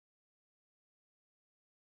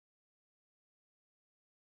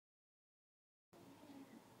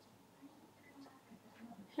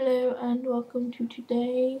Hello and welcome to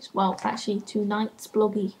tonight's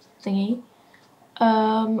bloggy thingy.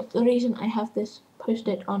 The reason I have this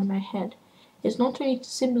post-it on my head is not only to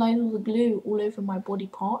symbolize all the glue all over my body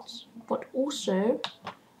parts, but also,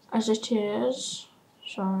 as it is,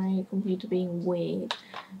 sorry, computer being weird,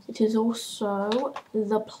 it is also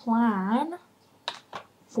the plan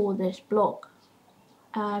for this blog.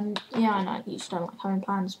 Yeah, I know I used to don't like having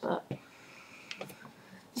plans, but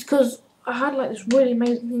it's because I had like this really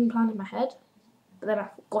amazing thing planned in my head, but then I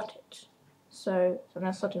forgot it. So then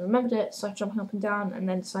I suddenly remembered it, started jumping up and down, and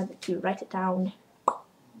then decided to write it down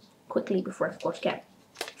quickly before I forgot again.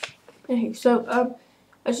 Okay, so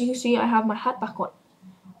as you can see, I have my hat back on,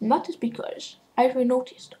 and that is because I've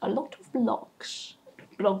noticed a lot of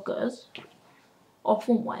bloggers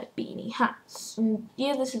often wear beanie hats. And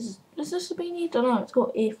yeah, is this a beanie? Don't know. It's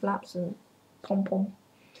got ear flaps and pom pom.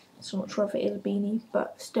 So I'm not sure if it is a beanie,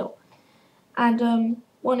 but still. And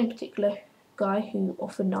one in particular guy who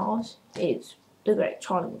often asks is the great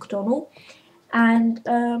Charlie McDonnell, and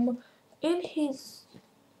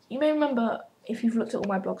you may remember if you've looked at all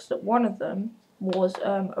my blogs that one of them was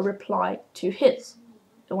a reply to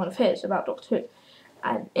one of his about Doctor Who,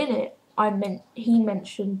 and in it he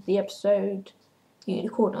mentioned the episode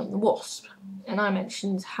Unicorn and the Wasp, and I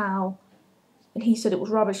mentioned how, and he said it was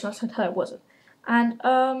rubbish, and I said no, it wasn't, and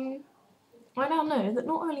I now know that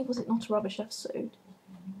not only was it not a rubbish episode,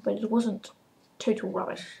 but it wasn't total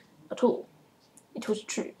rubbish at all. It was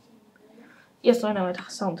true. Yes, I know I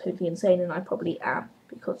sound totally insane, and I probably am,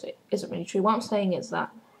 because it isn't really true. What I'm saying is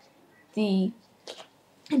that the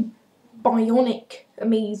bionic,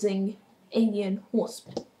 amazing alien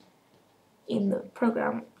wasp in the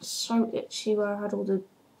programme, she had all the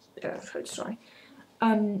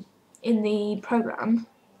in the programme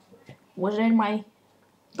was in my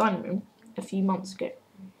dining room a few months ago.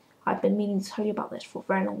 I've been meaning to tell you about this for a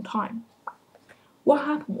very long time. What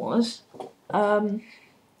happened was,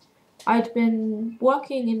 I'd been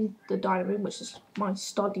working in the dining room, which is my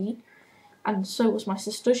study, and so was my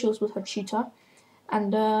sister. She was with her tutor,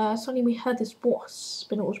 and suddenly we heard this wasp,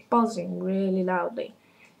 and it was buzzing really loudly.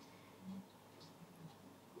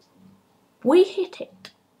 We hit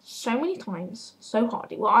it so many times, so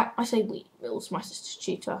hardly. Well, I say we. It was my sister's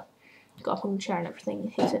tutor. Got up on the chair and everything and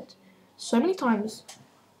hit it so many times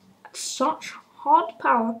at such hard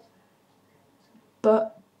power,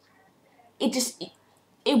 but it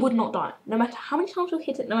would not die. No matter how many times we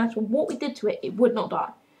hit it, no matter what we did to it, it would not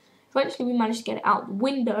die. Eventually we managed to get it out the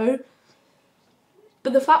window,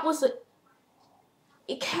 but the fact was that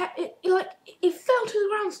it fell to the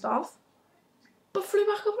ground stuff, but flew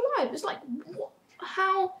back up alive. It's like, what?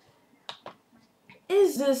 How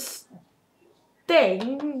is this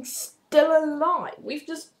thing still alive? We've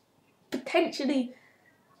just potentially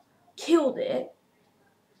killed it,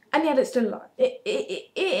 and yet it's still alive.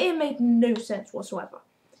 It made no sense whatsoever.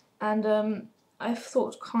 And I thought it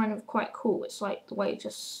was kind of quite cool. It's like the way it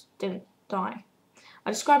just didn't die.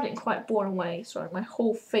 I described it in quite a boring way. Sorry, my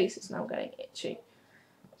whole face is now getting itchy.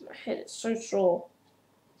 My head is so sore.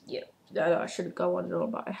 Yeah, I shouldn't go on and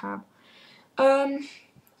on, but I have.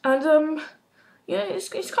 Yeah, it's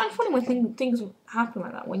kind of funny when things happen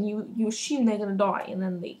like that. When you assume they're gonna die and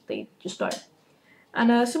then they just don't.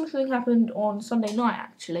 And a similar thing happened on Sunday night,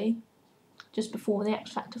 actually, just before the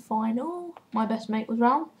X Factor final. My best mate was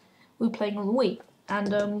round. We were playing on the Wii,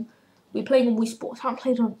 and we were playing on Wii Sports. I haven't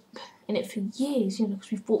played in it for years,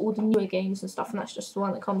 because we've bought all the newer games and stuff, and that's just the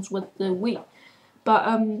one that comes with the Wii. But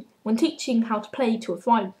when teaching how to play to a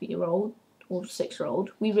 5-year-old or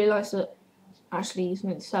 6-year-old, we realised that, actually he's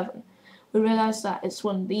nearly 7, we realised that it's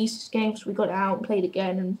one of the easiest games. We got it out and played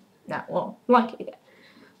again, and like it again.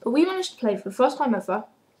 But we managed to play for the first time ever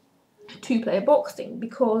 2-player boxing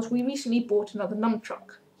because we recently bought another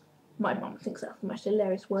nunchuck. My mum thinks that's the most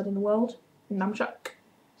hilarious word in the world. Nunchuck.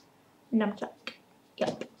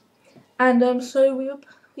 Yep. And so we were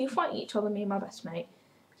fighting each other, me and my best mate.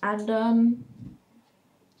 And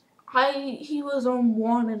he was on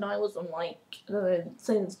 1 and I was on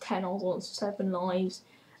say there's 10, I was on 7 lives.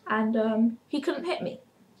 And he couldn't hit me.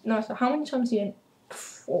 No matter how many times he went,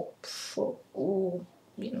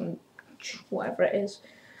 whatever it is.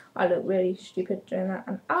 I look really stupid doing that,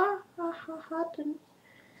 and I hadn't.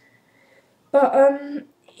 But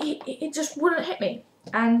it just wouldn't hit me,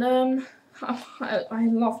 and I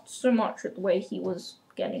laughed so much at the way he was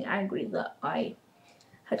getting angry that I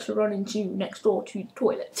had to run into next door to the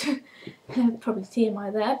toilet. Probably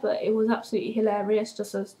TMI there, but it was absolutely hilarious,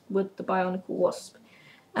 just as with the Bionic Wasp.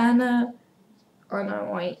 And I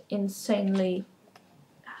know I insanely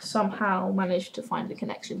somehow managed to find the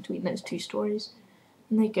connection between those two stories.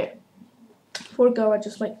 And there you go. Before I go, I'd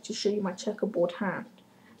just like to show you my checkerboard hand.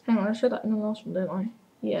 Hang on, I showed that in the last one, didn't I?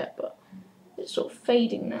 Yeah, but it's sort of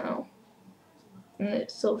fading now. And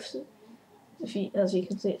it's sort of, as you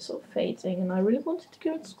can see, it's sort of fading. And I really wanted to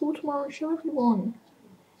go to school tomorrow and show everyone.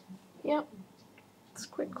 Yep, it's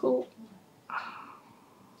quite cool.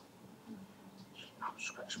 Not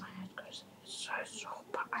scratch my head because it's so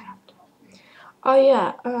bad. Oh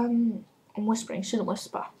yeah, I'm whispering. Shouldn't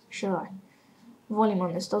whisper, should I? Volume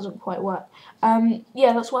on this doesn't quite work.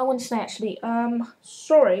 Yeah, that's what I wanted to say actually.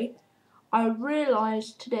 Sorry, I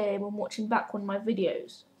realised today when watching back one of my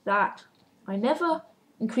videos that I never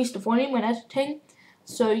increased the volume when editing,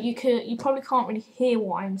 so you probably can't really hear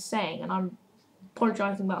what I'm saying, and I'm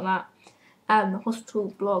apologising about that. The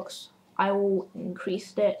hospital blogs, I all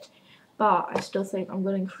increased it, but I still think I'm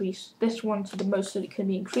going to increase this one to the most that it can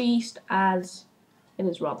be increased, as it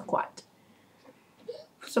is rather quiet.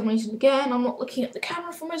 For some reason, again, I'm not looking at the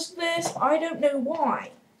camera for most of this. I don't know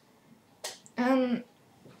why.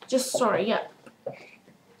 Just sorry, yeah.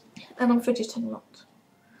 And I'm fidgeting a lot.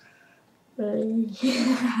 Don't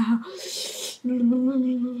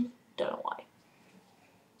know why.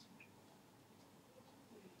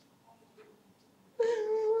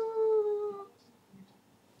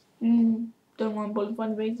 Don't want butterfly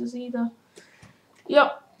razors either.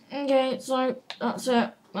 Yep. Okay, so that's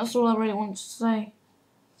it. That's all I really wanted to say.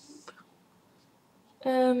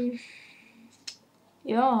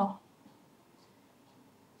 Yeah.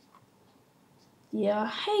 Yeah, I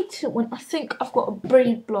hate it when I think I've got a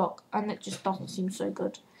brilliant blog and it just doesn't seem so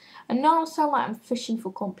good. And now I sound like I'm fishing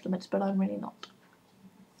for compliments, but I'm really not.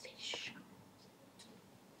 Fish.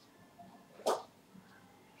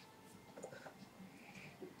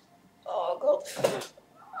 Oh god.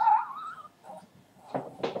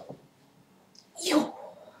 Yo.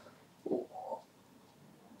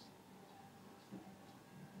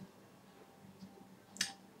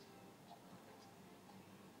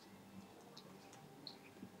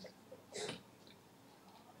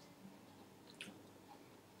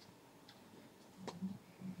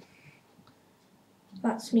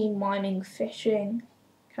 That's me miming fishing,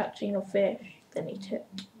 catching a fish, then eat it.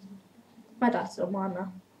 My dad's a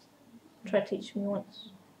mimer. Tried to teach me once.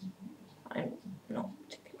 I'm not